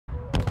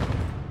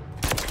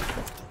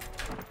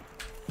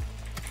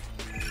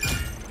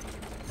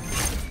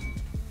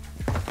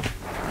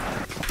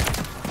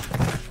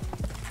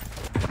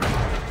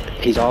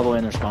He's all the way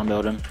in the spawn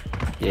building.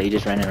 Yeah, he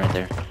just ran in right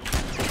there.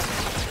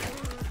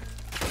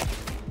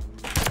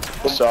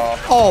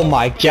 Oh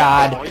my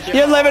god.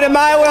 You're living in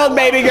my world,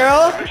 baby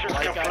girl.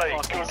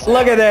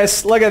 Look at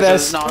this. Look at This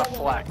this. is not a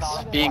flex.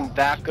 Being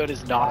that good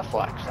is not a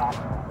flex.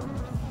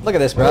 Look at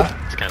this, bro.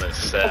 It's kind of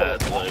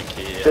sad, like,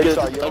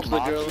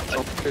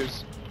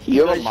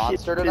 You have a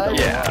monster tonight?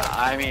 Yeah,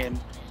 I mean...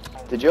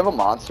 Did you have a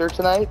monster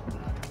tonight?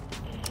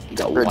 You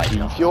got For white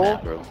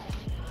GFUEL? bro.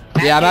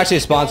 Yeah, I'm actually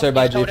sponsored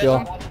by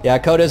GFUEL. Yeah,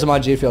 code-ism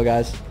on GFUEL,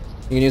 guys.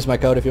 You can use my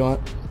code if you want.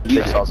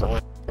 Jake's also.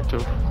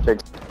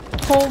 Jake's.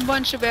 Whole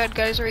bunch of bad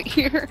guys right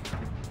here.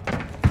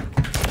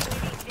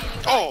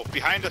 Oh,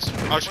 behind us.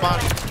 Our spawn.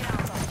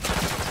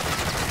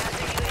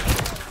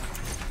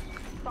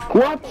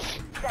 What?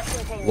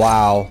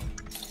 Wow.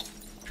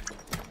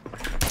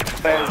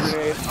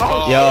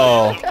 Oh.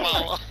 Yo.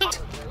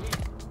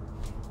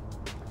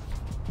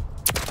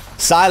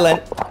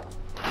 Silent.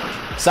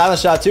 Silent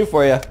shot 2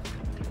 for you.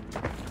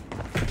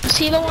 Is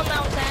he the one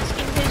that was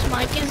asking whose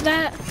mic is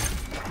that?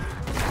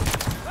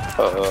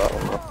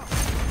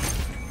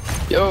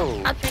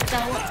 Yo. I think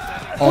that one.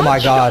 Oh my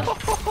god.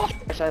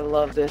 I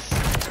love this.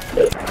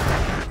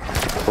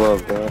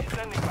 Love that.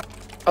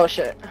 Oh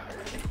shit.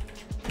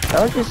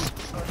 That was just...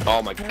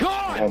 Oh my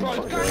god. Oh my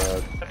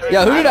god.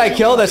 Yo, who did I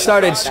kill that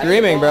started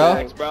screaming,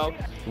 bro?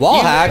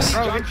 Wall hacks?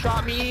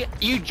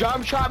 You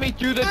jump shot me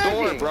through the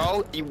door,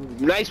 bro. You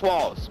nice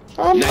walls.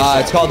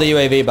 It's called the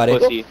UAV, buddy.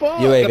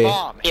 UAV.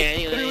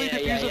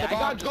 Yeah. I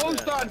got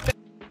ghost on.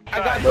 I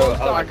got Bro,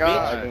 ghost oh my on,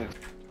 god. bitch.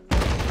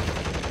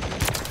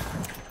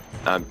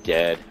 I'm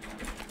dead.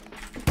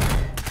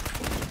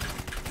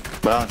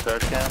 Bro,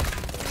 third cam.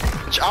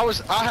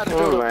 I had to do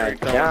Oh it. my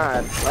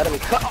god. Let him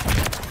cut.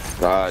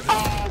 God.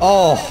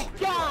 Oh.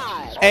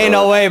 Ain't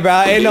no way,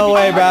 bro. Ain't no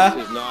way, bro.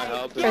 This is not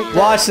helping.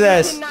 Watch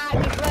this.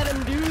 Let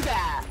him do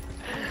that.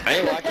 I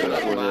ain't watching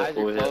that. My eyes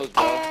are closed,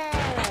 bro.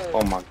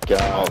 Oh my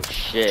god. Oh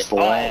shit.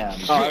 Slam.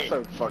 Oh, that's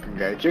so fucking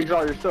gay.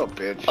 Jigsaw, you're still a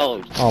bitch.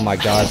 Oh my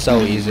god,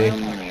 so easy.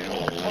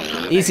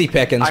 Easy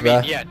pickings, I bro.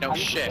 mean, yeah, no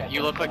shit.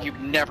 You look like you've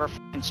never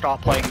f***ing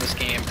stopped playing this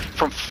game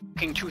from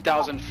f***ing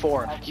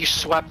 2004. You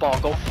sweat ball.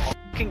 Go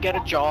f***ing get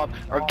a job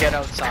or get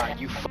outside.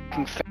 You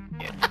f***ing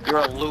faggot. You're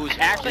a loser.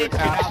 Actually, it's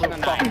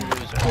 2009.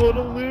 Loser. What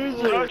a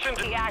loser.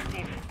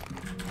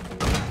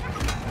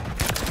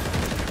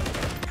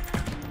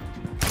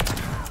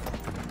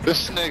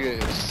 This nigga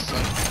is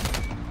such...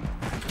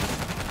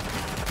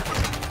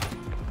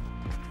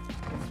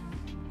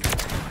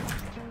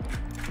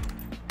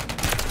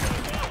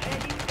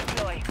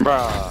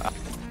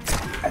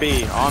 Bruh.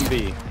 B, on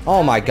B.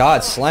 Oh my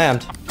god,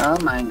 slammed. Oh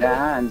my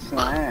god,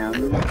 slam.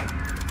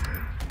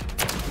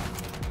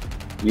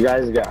 You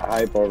guys got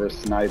hype over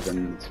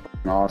sniping. It's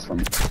fucking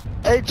awesome.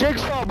 Hey,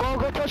 Jigsaw, bro,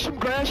 go touch some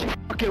grass, you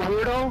fucking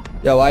weirdo.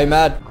 Yo, why you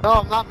mad? No,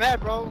 I'm not mad,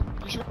 bro.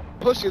 You should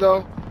pussy,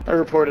 though. I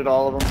reported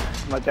all of them.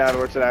 My dad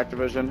works at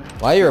Activision.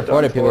 Why you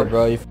reporting people,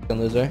 bro, you fucking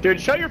loser?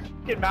 Dude, shut your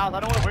fucking mouth. I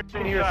don't want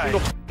to hear a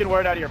single fucking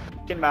word out of your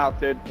fucking mouth,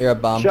 dude. You're a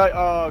bum.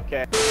 Oh,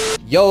 okay.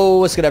 Yo,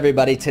 what's good,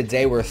 everybody?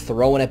 Today we're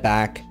throwing it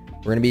back.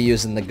 We're gonna be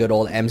using the good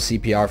old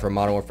MCPR for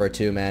Modern Warfare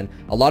 2, man.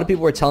 A lot of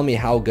people were telling me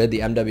how good the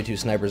MW2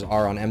 snipers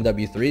are on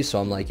MW3, so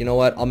I'm like, you know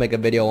what? I'll make a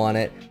video on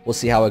it. We'll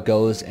see how it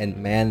goes, and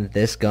man,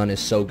 this gun is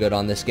so good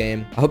on this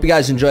game. I hope you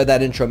guys enjoyed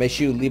that intro. Make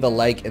sure you leave a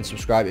like and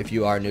subscribe if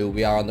you are new.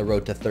 We are on the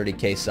road to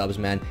 30K subs,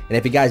 man. And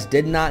if you guys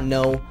did not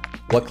know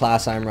what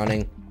class I'm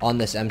running on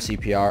this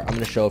MCPR, I'm going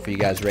to show it for you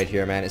guys right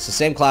here, man. It's the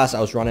same class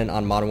I was running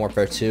on Modern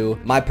Warfare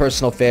 2. My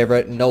personal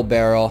favorite, no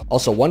barrel.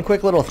 Also, one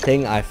quick little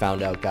thing I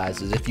found out,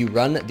 guys, is if you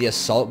run the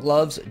assault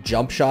gloves,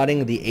 jump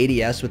shotting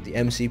the ADS with the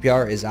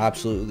MCPR is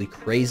absolutely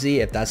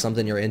crazy if that's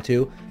something you're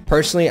into.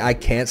 Personally, I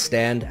can't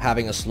stand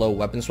having a slow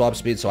weapon swap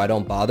speed, so I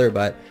don't bother,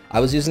 but I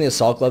was using the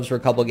assault gloves for a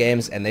couple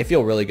games, and they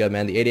feel really good,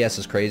 man. The ADS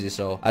is crazy,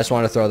 so I just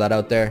wanted to throw that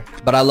out there.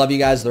 But I love you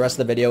guys. The rest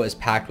of the video is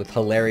packed with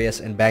hilarious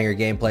and banger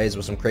gameplays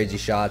with some crazy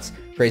shots,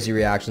 crazy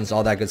reactions,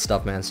 all that good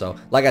stuff, man. So,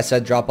 like I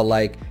said, drop a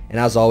like, and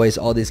as always,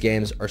 all these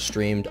games are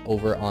streamed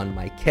over on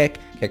my Kick,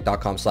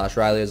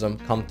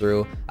 kick.com/rileyizm. Come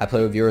through. I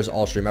play with viewers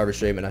all stream every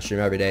stream, and I stream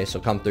every day, so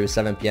come through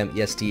 7 p.m.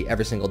 EST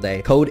every single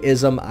day. Code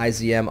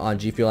IZM on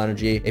GFUEL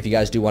Energy if you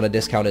guys do want a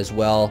discount as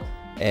well.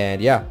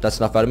 And yeah, that's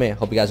enough out of me.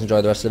 Hope you guys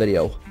enjoy the rest of the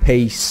video.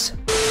 Peace.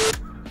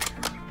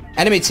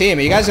 Enemy team,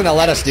 are you guys gonna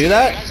let us do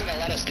that?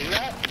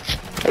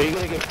 Are you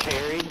gonna get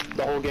carried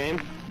the whole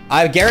game?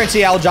 I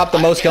guarantee I'll drop the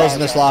most kills in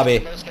this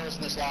lobby.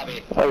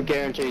 I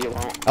guarantee you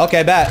won't.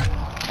 Okay, bet.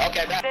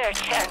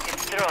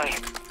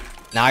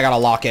 Now I gotta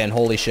lock in.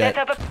 Holy shit.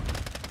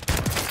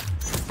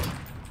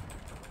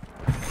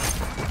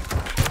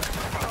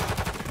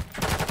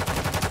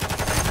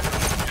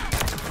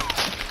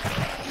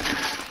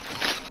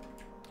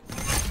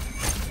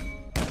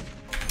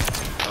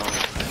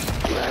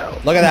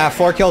 Look at that,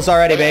 4 kills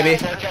already, baby.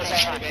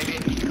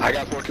 I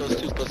got 4 kills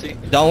too, pussy.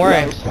 Don't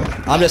worry,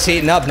 I'm just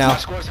heating up now. My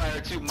score's higher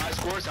too. My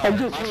score's higher.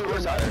 My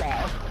score's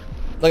higher.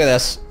 Look at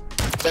this.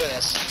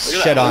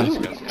 Shit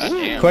on.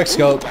 Quick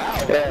scope.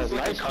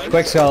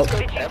 Quick scope.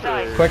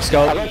 Quick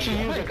scope. How about you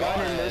use a gun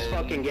in this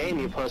fucking game,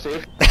 you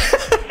pussy?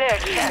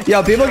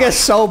 Yo, people get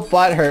so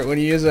butthurt when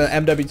you use an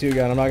MW2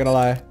 gun. I'm not gonna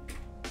lie.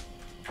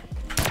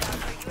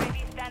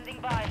 UAV standing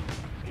by.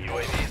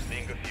 UAV is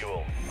being a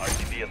fuel.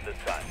 RTB at this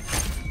time.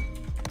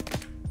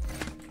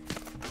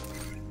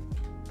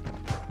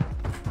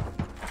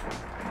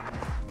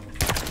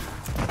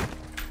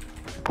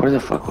 Where the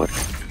fuck was?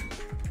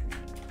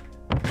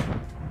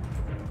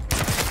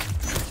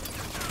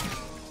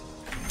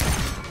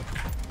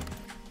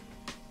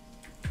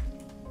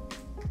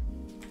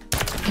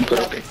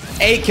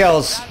 Eight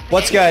kills.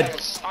 What's good?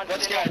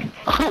 What's good?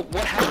 Oh,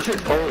 what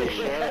happened? Holy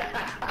shit.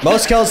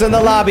 Most kills in the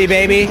lobby,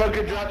 baby.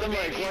 Fucking drop the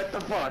mic. What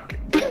the fuck?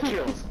 8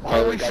 kills.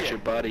 Oh, we got your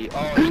buddy.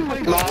 Oh,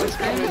 Miles,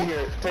 come in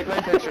here. Take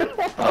my picture.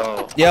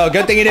 Oh. Yo,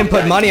 good thing you didn't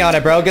put money on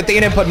it, bro. Good thing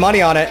you didn't put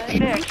money on it.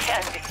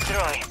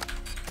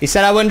 He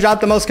said I wouldn't drop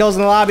the most kills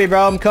in the lobby,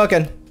 bro. I'm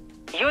cooking.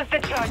 Use the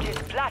charges.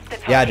 Blast the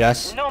target. Yeah,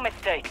 Jess. No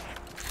mistakes.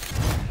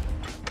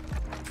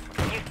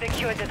 You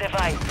secure the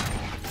device.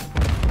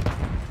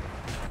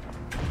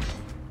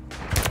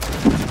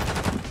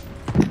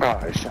 Oh,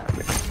 I shot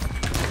me.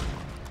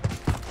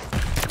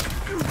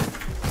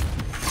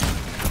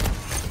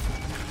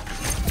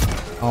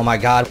 Oh my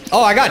god.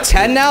 Oh, I got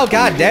 10 now?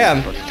 God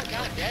damn.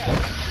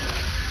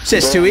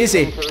 Shit's too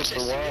easy.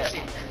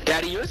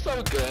 Daddy, you're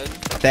so good.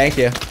 Thank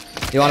you.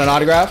 You want an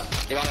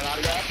autograph? You want an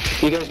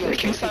autograph? You guys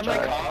can sign my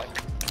car?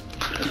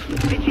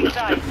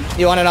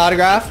 You want an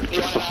autograph?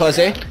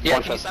 Pussy?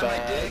 Yeah, can you sign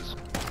my dick?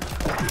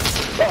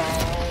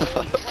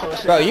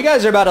 Bro, you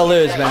guys are about to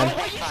lose, man.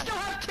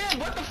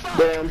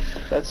 Damn,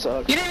 that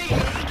sucks. You didn't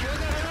get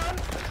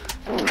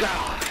any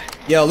God.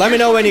 Yo, let me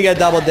know when you get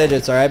double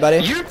digits, alright, buddy?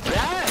 You're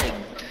bad.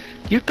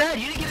 You're bad.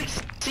 You didn't get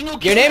a single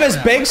kill. Your name is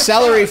Big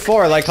Celery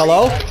 4, like,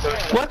 hello?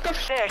 What the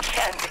Search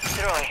and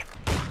destroy.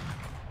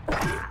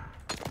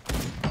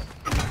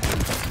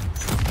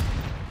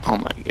 Oh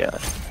my god.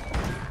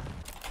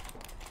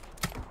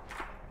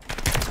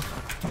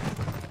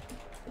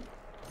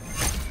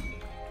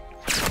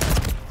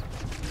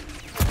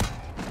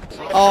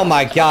 Oh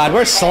my god,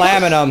 we're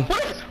slamming them.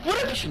 What up?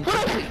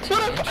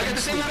 I got the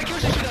same amount of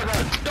kills as you that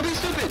round. Don't be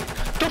stupid.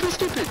 Don't be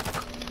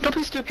stupid. Don't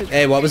be stupid.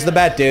 Hey, what was the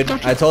bet, dude?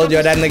 I told you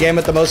I'd end the game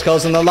with the most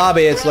kills in the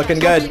lobby. It's looking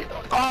good.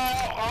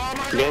 Oh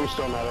my Game's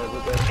still not over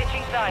there.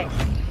 Switching sides.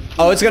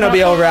 Oh, it's gonna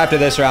be over after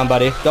this round,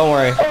 buddy. Don't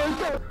worry.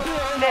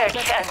 Search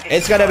and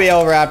It's gonna be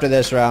over after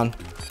this round.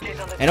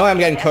 Anyway, I'm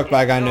getting cooked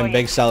by a guy named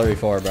Big Celery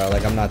 4, bro.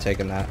 Like, I'm not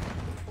taking that.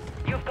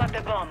 You've got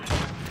the bomb.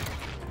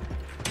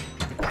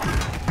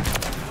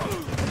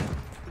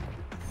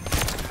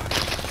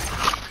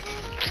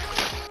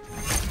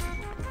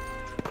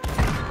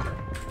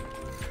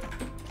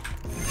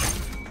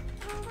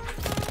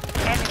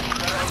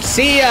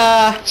 See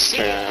ya! We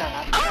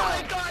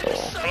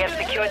have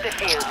secured the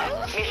field.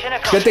 Mission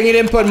accomplished. Good thing you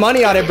didn't put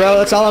money on it, bro.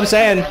 That's all I'm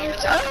saying.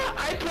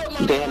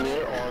 Damn,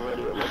 you're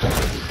already at like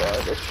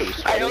 55. That's pretty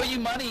I sweet. owe you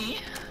money.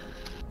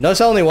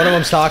 Notice only one of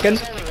them's talking.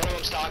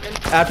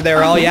 After they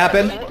were all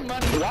yapping.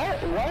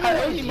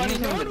 I owe you money.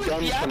 No one was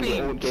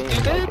yapping.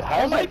 Stupid.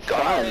 How's Oh my that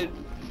god.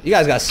 You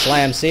guys got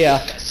slammed. See ya.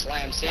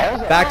 Slam.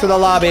 Back to the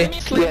lobby.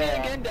 Slam me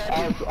again,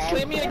 Daddy.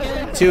 Slam me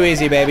again. Too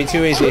easy, baby.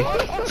 Too easy.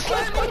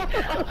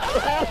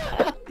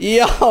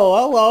 Yo,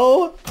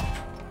 hello.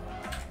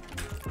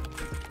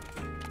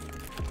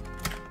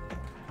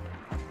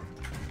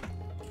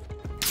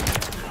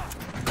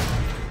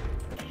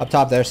 Up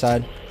top, their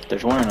side.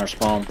 There's one in our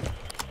spawn.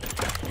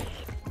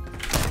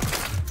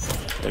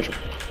 There's,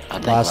 I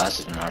think Last. last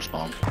is in our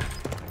spawn.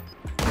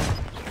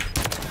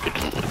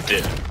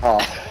 Oh,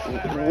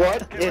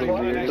 what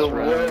in the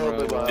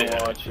world am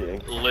I watching?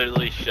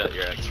 Literally shut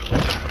your ass.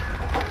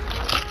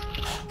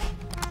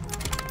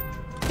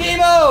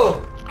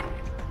 Demo!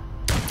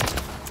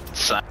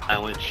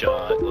 Silent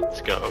shot.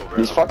 Let's go, bro.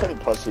 These fucking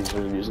pussies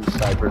are using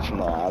snipers from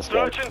the last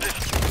one.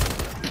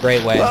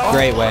 Great win.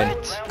 Great win.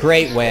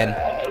 Great win.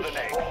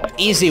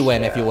 Easy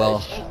win, if you will.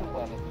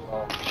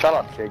 Shut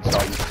up,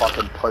 Jigsaw, you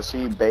fucking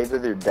pussy. Bathe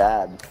with your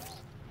dad.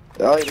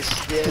 Oh, you're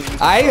scared.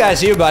 I think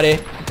that's you, buddy.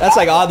 That's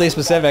like oddly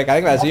specific. I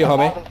think that's you,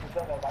 homie.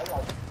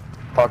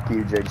 Fuck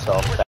you, Jigsaw.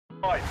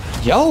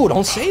 Yo,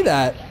 don't say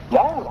that.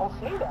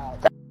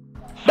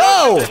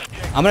 No!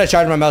 I'm gonna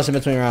charge my mouse in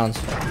between rounds.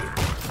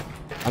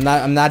 I'm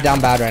not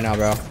down bad right now,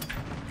 bro.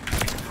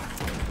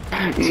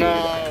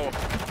 No.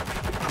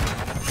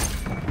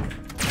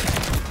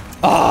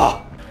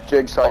 Ah!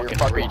 Jigsaw, you're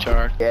fucking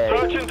retard. gay.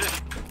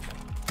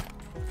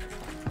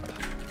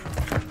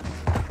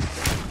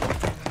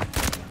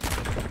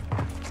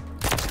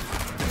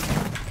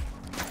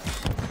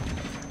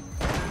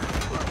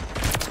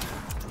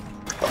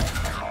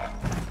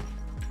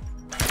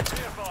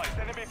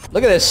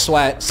 Look at this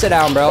sweat. Sit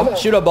down, bro.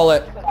 Shoot a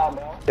bullet.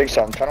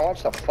 Jigsaw, I'm trying to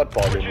watch the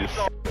football game. You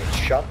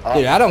shut up.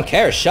 Dude, I don't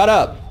care. Shut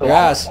up. Your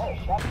ass.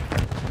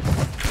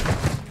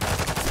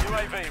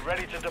 UAV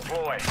ready to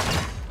deploy.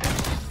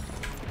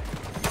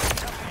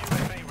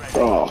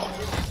 Oh.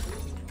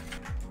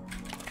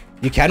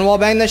 You can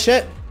wallbang this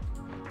shit?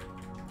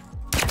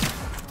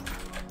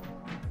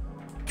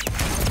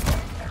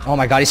 Oh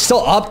my god, he's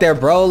still up there,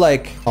 bro.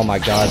 Like, oh my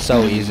god,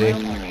 so easy.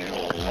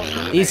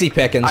 Easy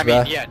pickings, I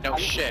mean, bro. yeah, no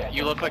shit.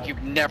 You look like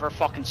you've never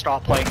fucking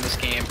stopped playing this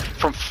game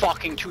from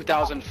fucking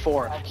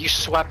 2004. You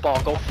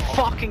sweatball. Go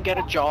fucking get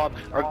a job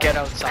or get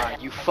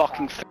outside. You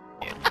fucking f***.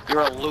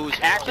 You're a loser.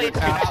 Actually, it's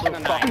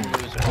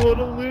 2009. What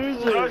a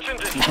loser.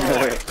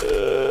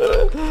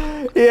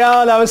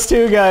 Yo, that was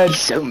too good. He's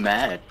so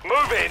mad.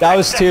 That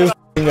was too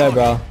f***ing good,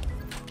 bro.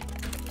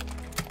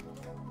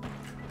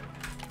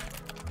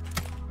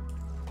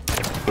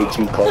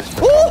 Too close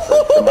for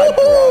comfort for my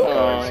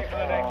Broncos.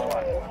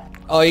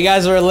 Oh, you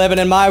guys are living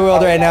in my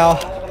world right now.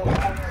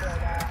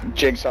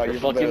 Jigsaw, you're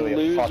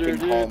literally a fucking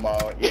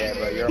homo. Yeah,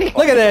 bro, you're a fucking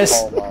Look at this.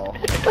 homo.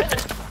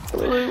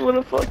 What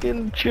a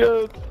fucking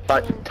joke.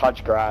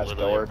 Touch grass,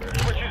 dork.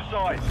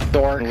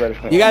 Dork.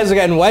 You guys are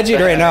getting wedgied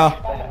right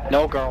now.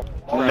 No girl.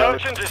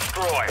 Search and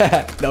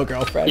destroy. No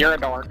girlfriend. You're a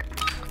dork.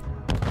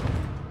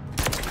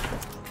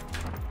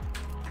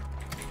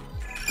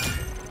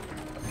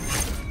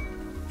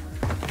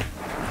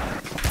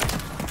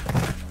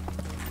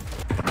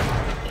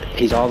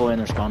 He's all the way in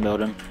the spawn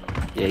building.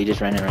 Yeah, he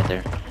just ran in right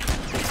there.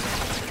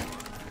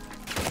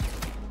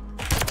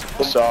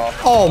 So,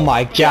 Oh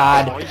my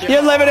god.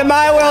 You're living in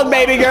my world,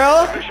 baby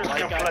girl.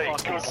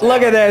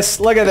 Look at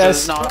this. Look at This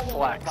is this. not a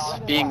flex.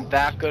 Being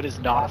that good is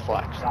not a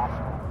flex.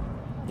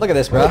 Look at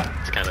this, bro.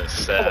 It's kind of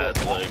sad,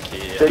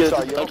 low-key.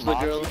 Jigsaw, you have a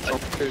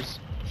monster?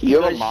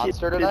 You have a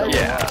monster tonight?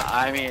 Yeah,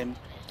 I mean,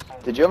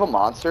 Did you have a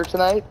monster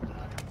tonight?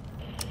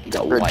 He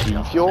got For wiped G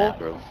off Fuel? that,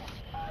 bro.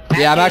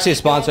 Yeah, I'm actually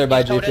sponsored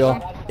by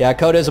GFUEL. Yeah,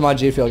 codism on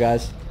GFUEL,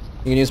 guys.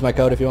 You can use my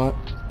code if you want.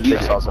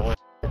 Jigsaw's a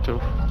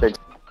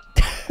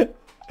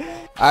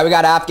Alright, we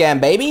got Afghan,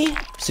 baby.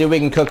 See what we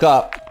can cook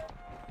up.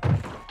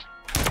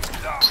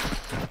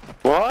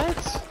 What?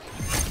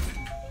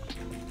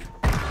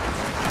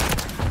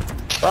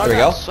 There we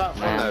go.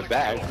 Something in the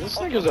back. This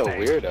nigga's a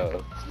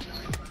weirdo.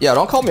 Yo,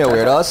 don't call me a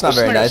weirdo. That's not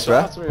very nice,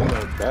 bro. Shots me in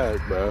the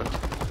back, bro.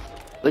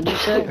 What'd you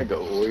say? Nigga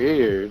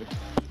weird.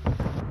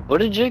 What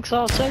did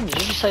Jigsaw say?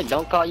 Did you just say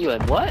don't call you a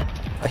what?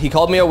 He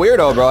called me a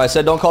weirdo, bro. I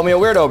said don't call me a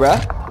weirdo, bro.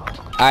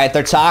 Alright,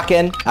 they're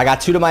talking. I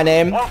got 2 to my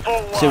name.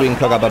 See if we can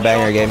cook up a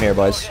banger game here,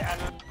 boys.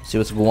 See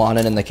what's going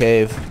on in the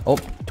cave. Oh,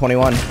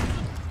 21.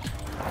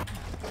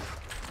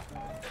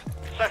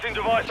 Setting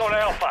device on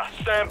Alpha.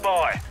 Stand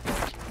by.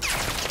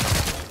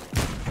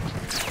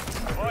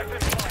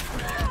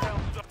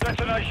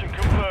 Detonation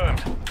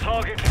confirmed.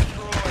 Target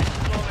destroyed.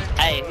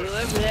 Hey,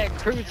 whoever that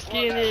crew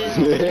skin is,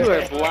 you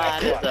are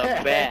blind as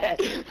a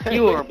bat.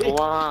 You are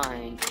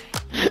blind.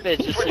 You bet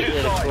just sit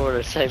in a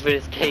corner saving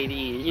his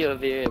KD. You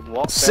over here and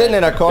walk Sitting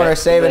in a corner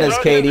saving his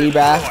KD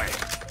back.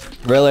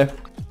 Really?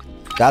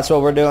 That's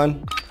what we're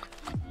doing?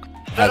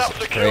 That's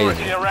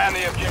crazy. Around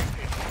the objective.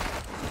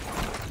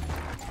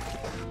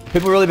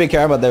 People really be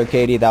caring about their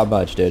KD that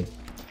much, dude.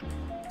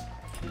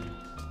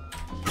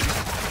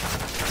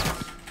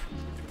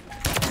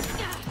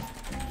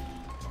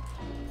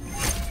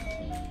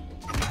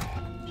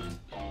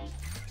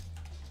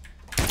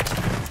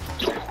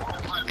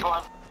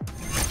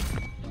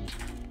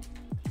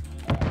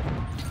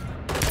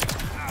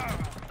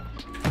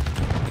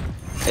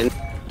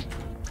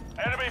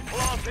 Enemy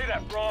planted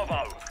at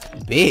Bravo.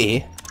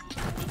 B?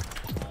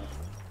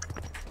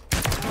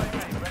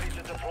 Ready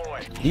to deploy.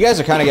 You guys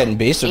are kind of getting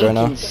beasted right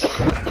now.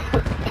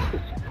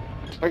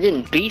 We're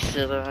getting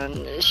beasted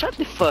on. Shut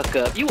the fuck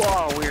up. You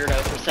are a weirdo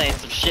for saying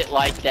some shit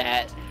like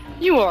that.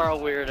 You are a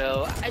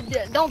weirdo.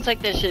 Don't take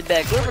that shit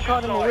back. Whoever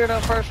called him a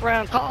weirdo first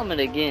round, call him it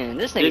again.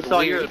 This nigga's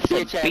weird.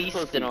 He's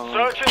beasted on.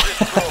 Search and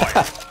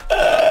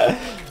destroy.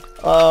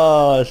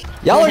 Oh,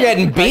 y'all are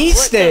getting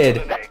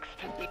beasted.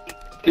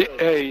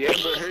 Hey,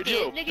 Amber heard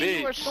you a Nigga,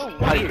 you are bitch. so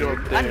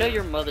weird. I know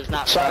your mother's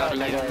not proud of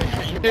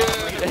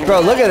you.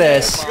 Bro, look at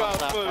this.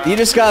 You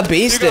just got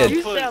beasted.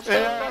 You sound so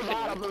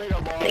fucking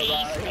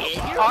beasted.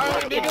 You're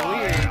fucking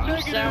weird. You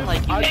sound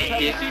like you get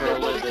dick for a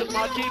little bit.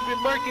 My team been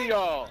murking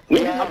y'all.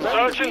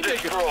 Search and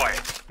destroy.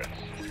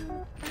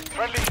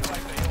 Friendly UAV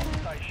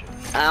on station.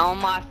 Oh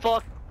my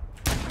fuck.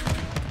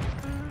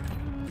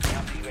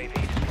 UAV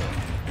destroyed.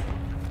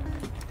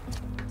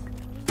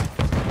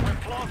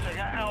 Planting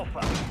at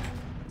Alpha.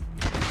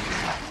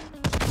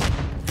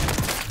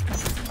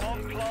 On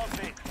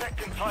planted. Set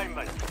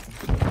containment.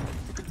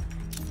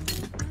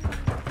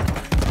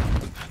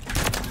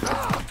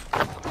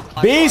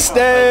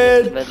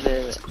 Beasted!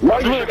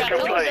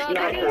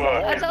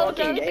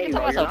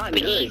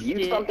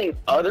 Use something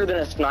other than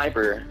a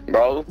sniper,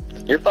 bro.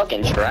 You're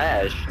fucking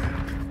trash.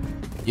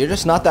 You're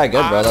just not that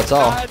good, bro. That's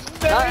all.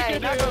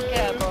 Alright, not no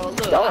cap, bro.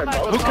 Look, I'm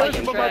not gonna call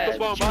you trash.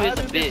 You is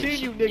a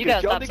bitch. You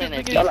gotta stop saying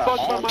that.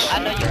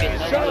 I know you get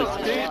no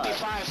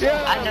pussy.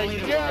 I know you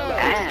get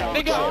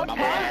no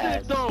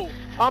pussy.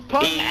 I'm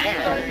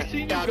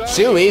pumping.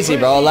 Too easy,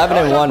 bro. 11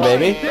 and 1,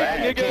 baby.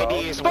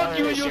 Fuck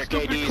you and your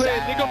stupid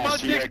clan, nigga. My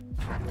dick.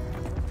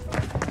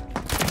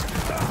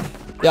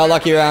 Y'all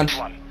lucky round.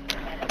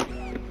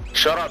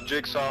 Shut up,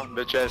 Jigsaw,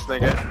 bitch ass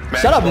nigga.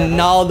 Shut up,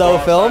 Naldo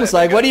Films.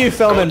 Like, what are you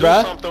filming,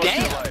 bruh?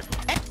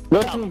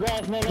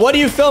 What are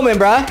you filming,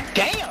 bruh?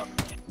 damn.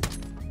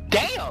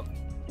 Damn.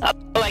 I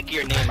like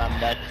your name, I'm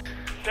nuts.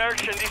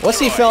 Search and destroy. What's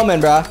he filming,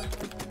 bruh?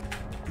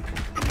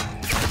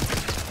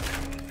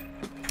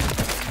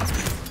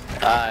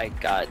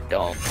 God,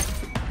 don't.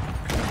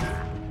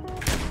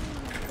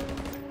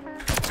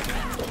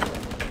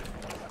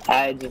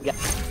 I just got.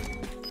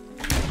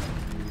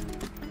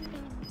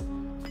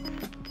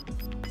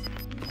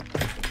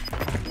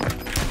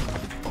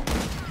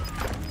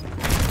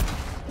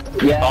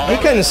 Yeah. He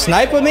couldn't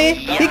snipe with me?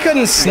 He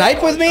couldn't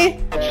snipe with me?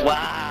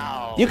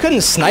 Wow. You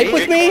couldn't snipe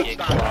with me?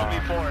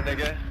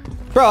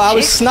 Bro, I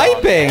was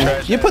sniping.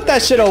 You put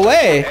that shit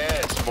away.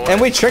 And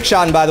we trick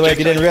shotting, by the way, if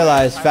you didn't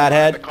realize.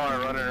 Fathead.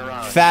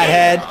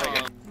 Fathead.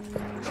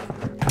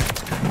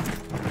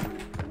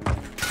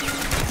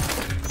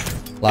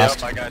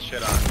 Lost.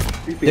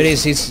 Dude,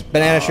 he's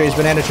banana trees,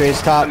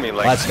 top.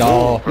 Let's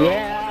go.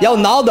 Yo,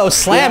 Naldo,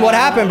 slam. What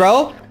happened,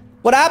 bro?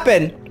 What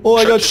happened? Oh,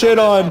 I got shit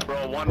on.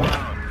 Bro, 1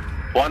 round.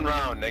 1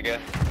 round, nigga.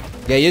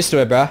 Get used to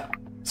it, bro.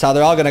 That's how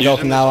they're all gonna go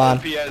from now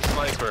on.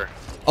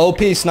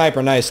 OP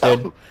sniper, nice,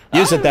 dude.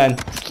 Use it then.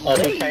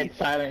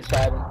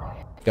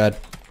 Good.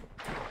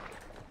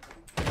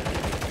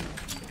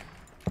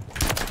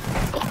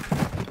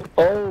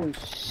 Oh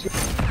shit.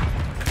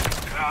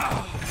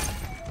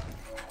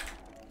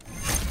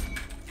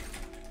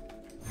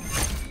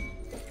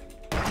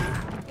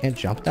 Can't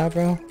jump that,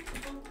 bro.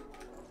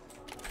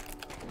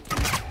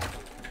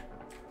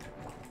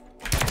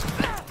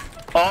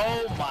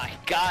 Oh my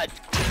god.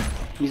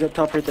 He's up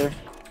top right there.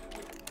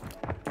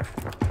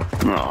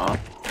 Aww.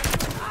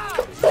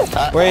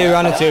 Where are you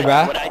running to,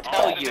 bruh? What I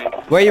tell you?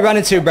 Where are you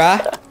running to, bruh?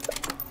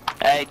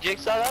 Hey,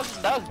 Jigsaw,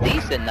 that was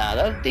decent now.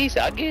 That was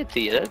decent. I'll give it to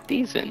you. That's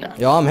decent now.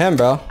 Yo, I'm him,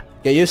 bro.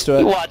 Get used to You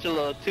it. watch a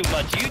little too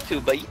much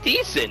YouTube, but you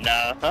decent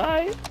now,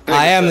 alright?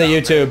 I am the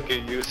YouTube.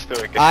 Get used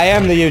to it. I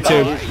am the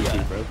YouTube.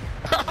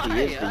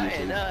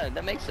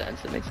 That makes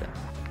sense. That makes sense.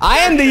 I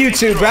am the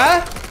YouTube,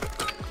 bruh.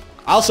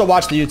 I also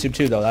watch the YouTube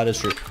too, though. That is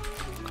true.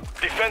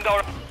 Defend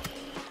our...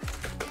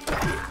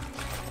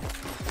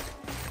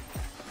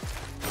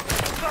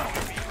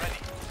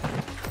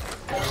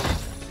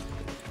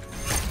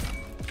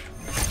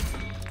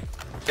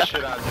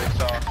 Shit out,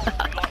 Jigsaw.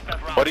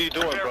 What are you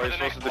doing, bro? You're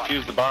supposed to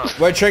defuse the bomb.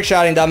 We're trick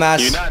shotting,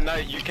 dumbass. You're not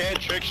nice. You can't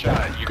trick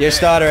shot. You're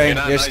stuttering.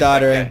 You're You're nice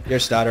stuttering. like You're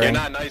stuttering.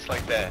 You're not nice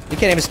like that. You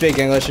can't even speak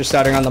English. You're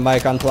stuttering on the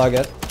mic. Unplug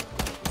it.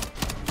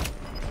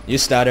 You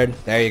stuttered.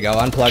 There you go.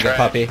 Unplug it,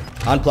 puppy.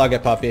 Unplug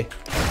it, puppy.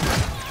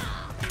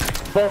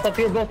 Both up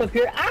here, both up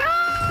here.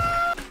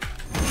 Ah!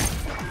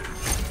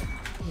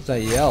 What's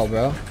that yell,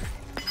 bro?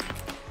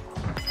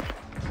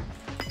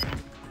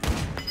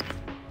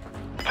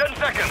 10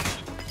 seconds.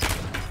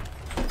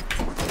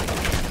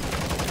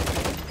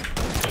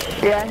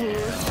 Yeah, he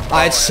is.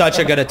 Oh, it's such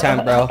a good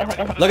attempt, bro.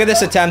 Look at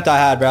this attempt I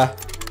had, bro.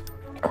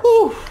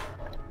 Whew.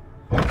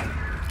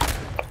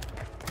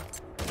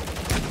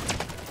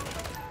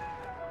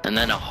 And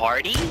then a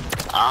Hardy?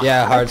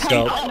 Yeah, hard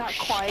scope. Not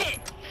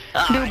quite.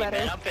 Do better.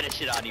 Man, I'm finna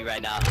shit on you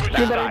right now. Do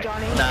better,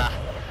 Johnny. Nah.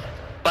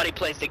 Buddy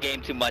plays the game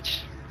too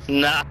much.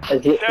 Nah.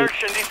 Search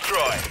and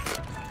destroy.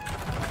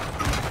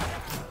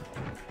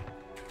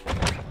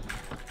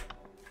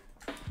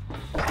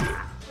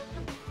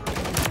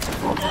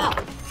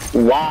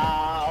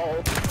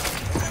 Wow.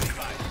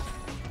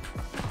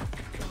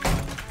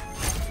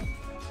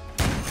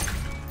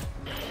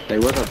 They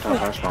was up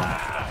top last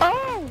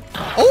round.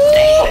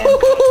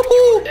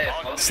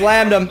 Oh!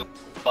 Slammed him.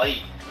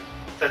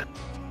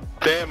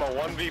 Damn, a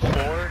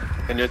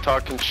 1v4 and you're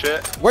talking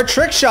shit? We're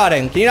trick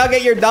shotting. Can you not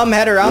get your dumb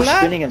head around We're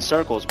that? spinning in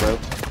circles, bro.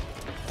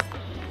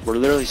 We're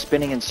literally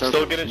spinning in circles.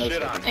 Still getting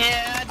shit on.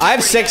 Yeah, I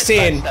have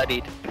 16.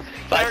 studied.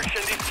 Search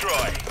and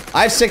destroy.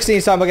 I have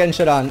 16, so I'm getting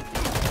shit on.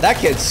 That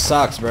kid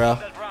sucks, bro.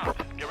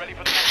 Get ready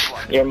for the next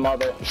one. Your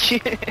mother.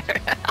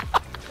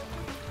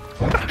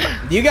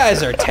 You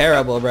guys are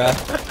terrible, bro.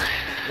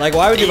 Like,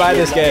 why would you buy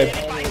this game?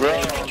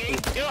 Bro,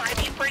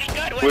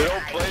 we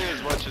don't play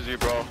as much as you,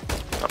 bro.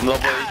 I'm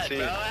level 18.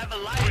 Bro, I have a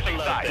life a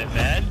little bit,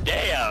 man.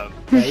 Damn.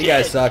 Yeah, you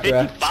guys suck,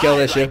 bro. Skill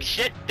issue. Like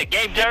shit, the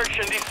game Search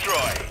and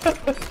destroy.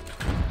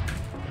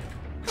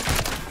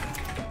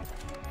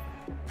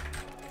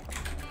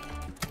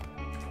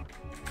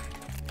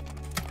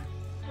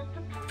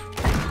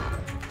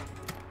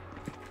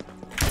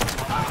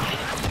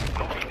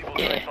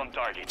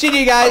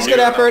 GG, guys. Good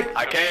effort.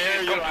 I can't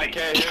hear you. I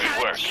can't hear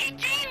you.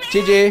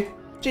 GG.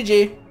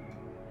 GG.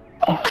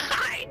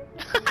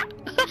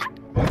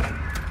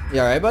 You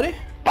alright, buddy?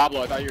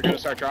 Pablo, I thought you were gonna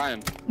start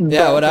trying.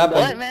 Yeah, what happened?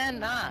 What, man?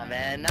 Nah,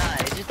 man, nah.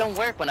 It just don't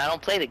work when I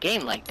don't play the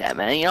game like that,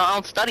 man. You know, I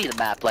don't study the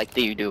map like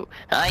you do.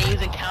 I ain't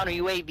using counter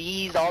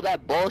UAVs, all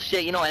that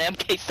bullshit. You know, an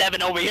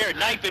MK7 over here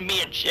knifing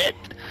me and shit.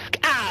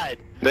 God.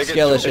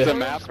 Skill issue. It's a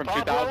map from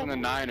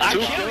 2009. I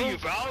kill you,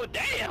 bro.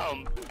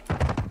 Damn.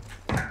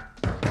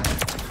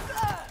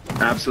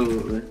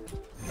 Absolutely.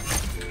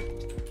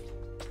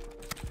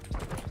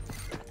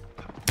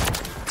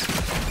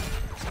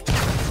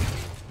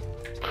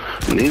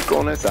 Ni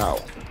con esa.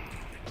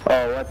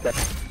 Oh, what the?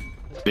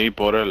 Ni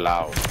por el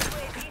lado.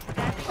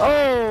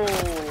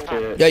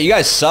 Oh. Yeah, you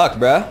guys suck,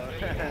 bruh.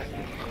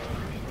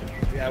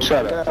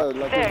 Shut up.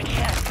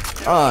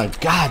 Oh,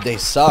 God, they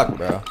suck,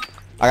 bro.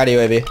 I got a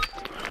UAV.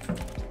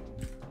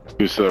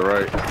 You to the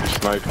right. He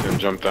sniped and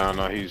jumped down.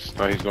 Now he's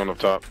going up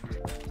top.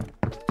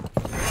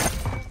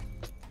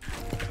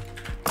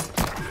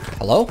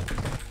 Hello?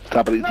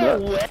 Top of these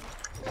nuts.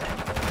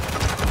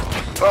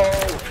 Oh,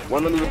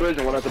 one under the bridge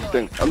and one at the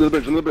thing. Under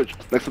the bridge,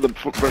 next to the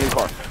burning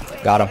car.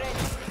 Got him.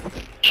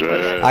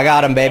 Shit. I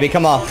got him, baby.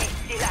 Come on.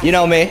 You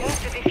know me.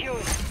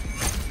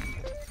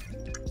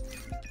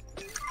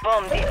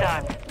 Bomb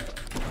disarmed.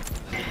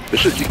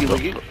 This shit cheeky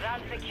wiggy.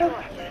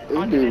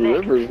 This dude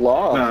Rivers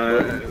lost.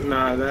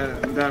 Nah,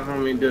 that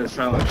homie did a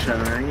solid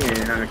shot. He ain't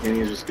hacking,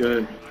 he's just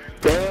good.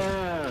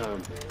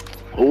 Damn.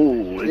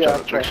 Ooh, he tried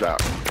a trick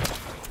shot.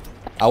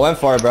 I went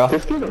for it, bro.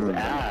 This dude is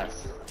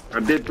ass.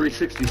 I did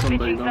 360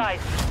 somebody though.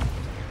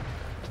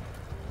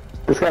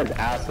 This guy's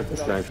ass with the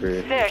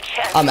sniper.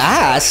 I'm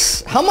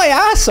ass? How am I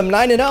ass? I'm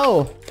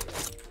 9-0.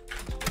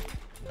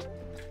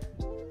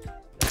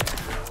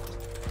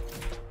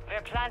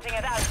 We're planting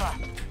at Alpha.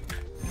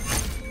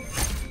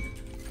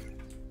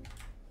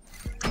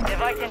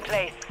 Device in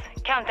place.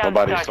 Countdown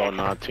Nobody started. saw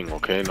nothing,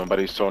 okay?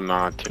 Nobody saw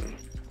nothing.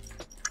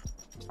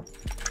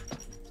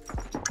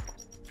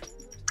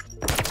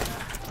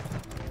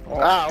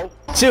 Ow.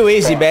 Too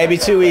easy, baby.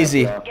 Too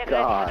easy.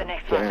 God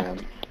damn.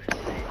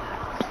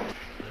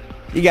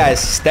 You guys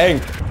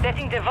stink.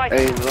 Setting device.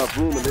 Ain't enough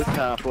room in this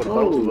town for the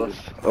both of us.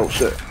 Oh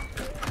shit.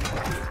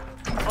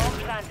 Bomb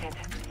planted.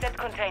 Set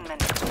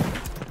containment.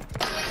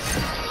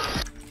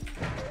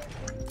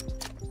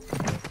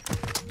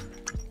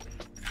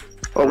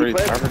 Oh, we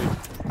played?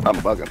 I'm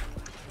bugging.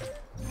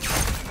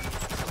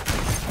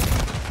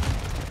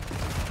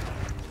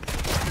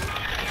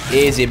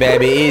 Easy,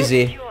 baby.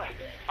 Easy.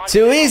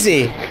 Too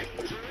easy.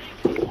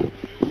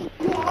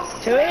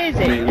 Too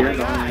easy. I mean, you're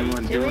the only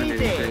one doing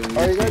anything.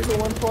 Are you guys the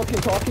one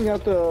fucking talking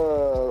at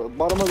the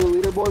bottom of the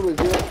leaderboard with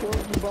 0 kills,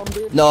 you bum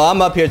bitch? No,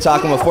 I'm up here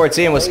talking with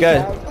 14. What's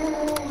good?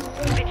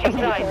 Switching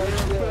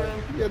sides.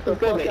 Get the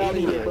fuck out of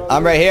here, bro.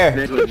 I'm right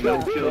here.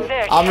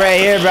 I'm right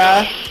here,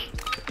 bruh.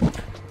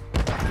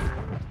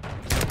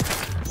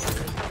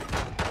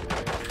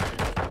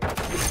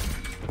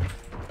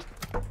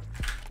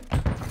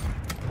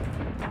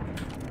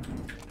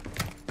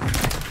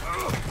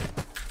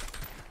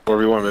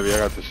 Wherever you want, baby. I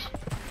got this.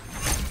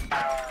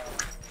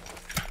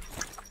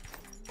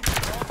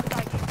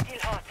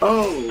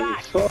 Oh,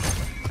 fuck.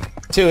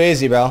 Too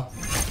easy, bro.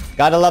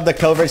 Gotta love the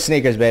covert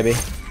sneakers, baby.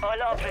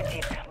 All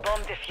operatives.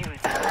 Bomb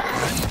defused.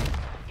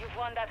 You've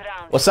won that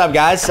round. What's up,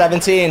 guys?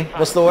 17.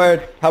 What's the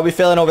word? How we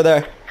feeling over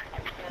there?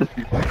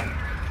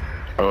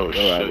 Oh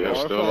shit, you're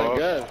still off?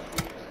 Good.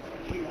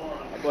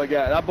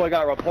 That boy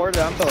got reported.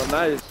 I'm feeling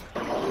nice.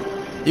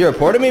 You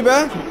reported me,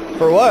 bro?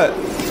 For what?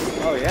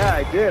 Oh yeah,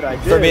 I did.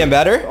 For being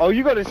better? Oh,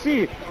 you gotta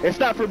see. It's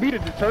not for me to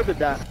determine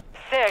that.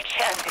 Search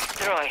and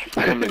destroy.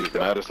 Them niggas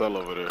mad as hell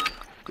over there.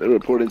 They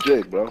reported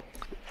Jake, bro.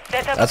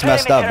 Set up That's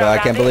messed up, bro. I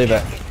can't believe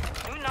it.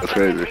 That's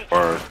crazy.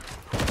 Alright.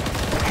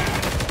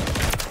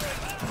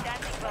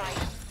 Standing by.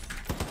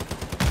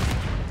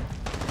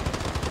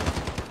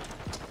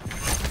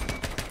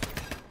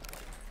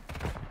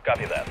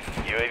 Copy that.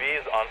 UAV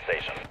is on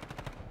station.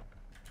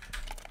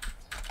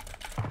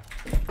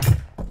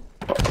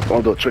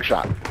 Don't do a trick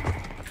shot.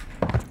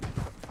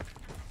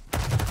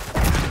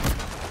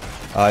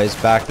 Oh, he's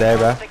back there,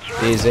 bro.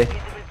 Easy.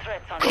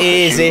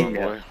 Easy.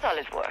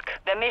 Solid work.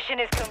 The mission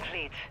is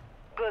complete.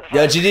 Good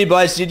Yo, work. GG,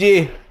 boys.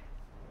 GG.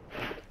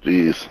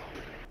 Jeez.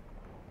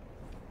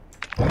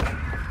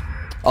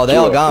 Oh, they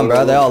all gone,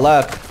 bro. They all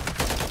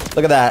left.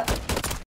 Look at that.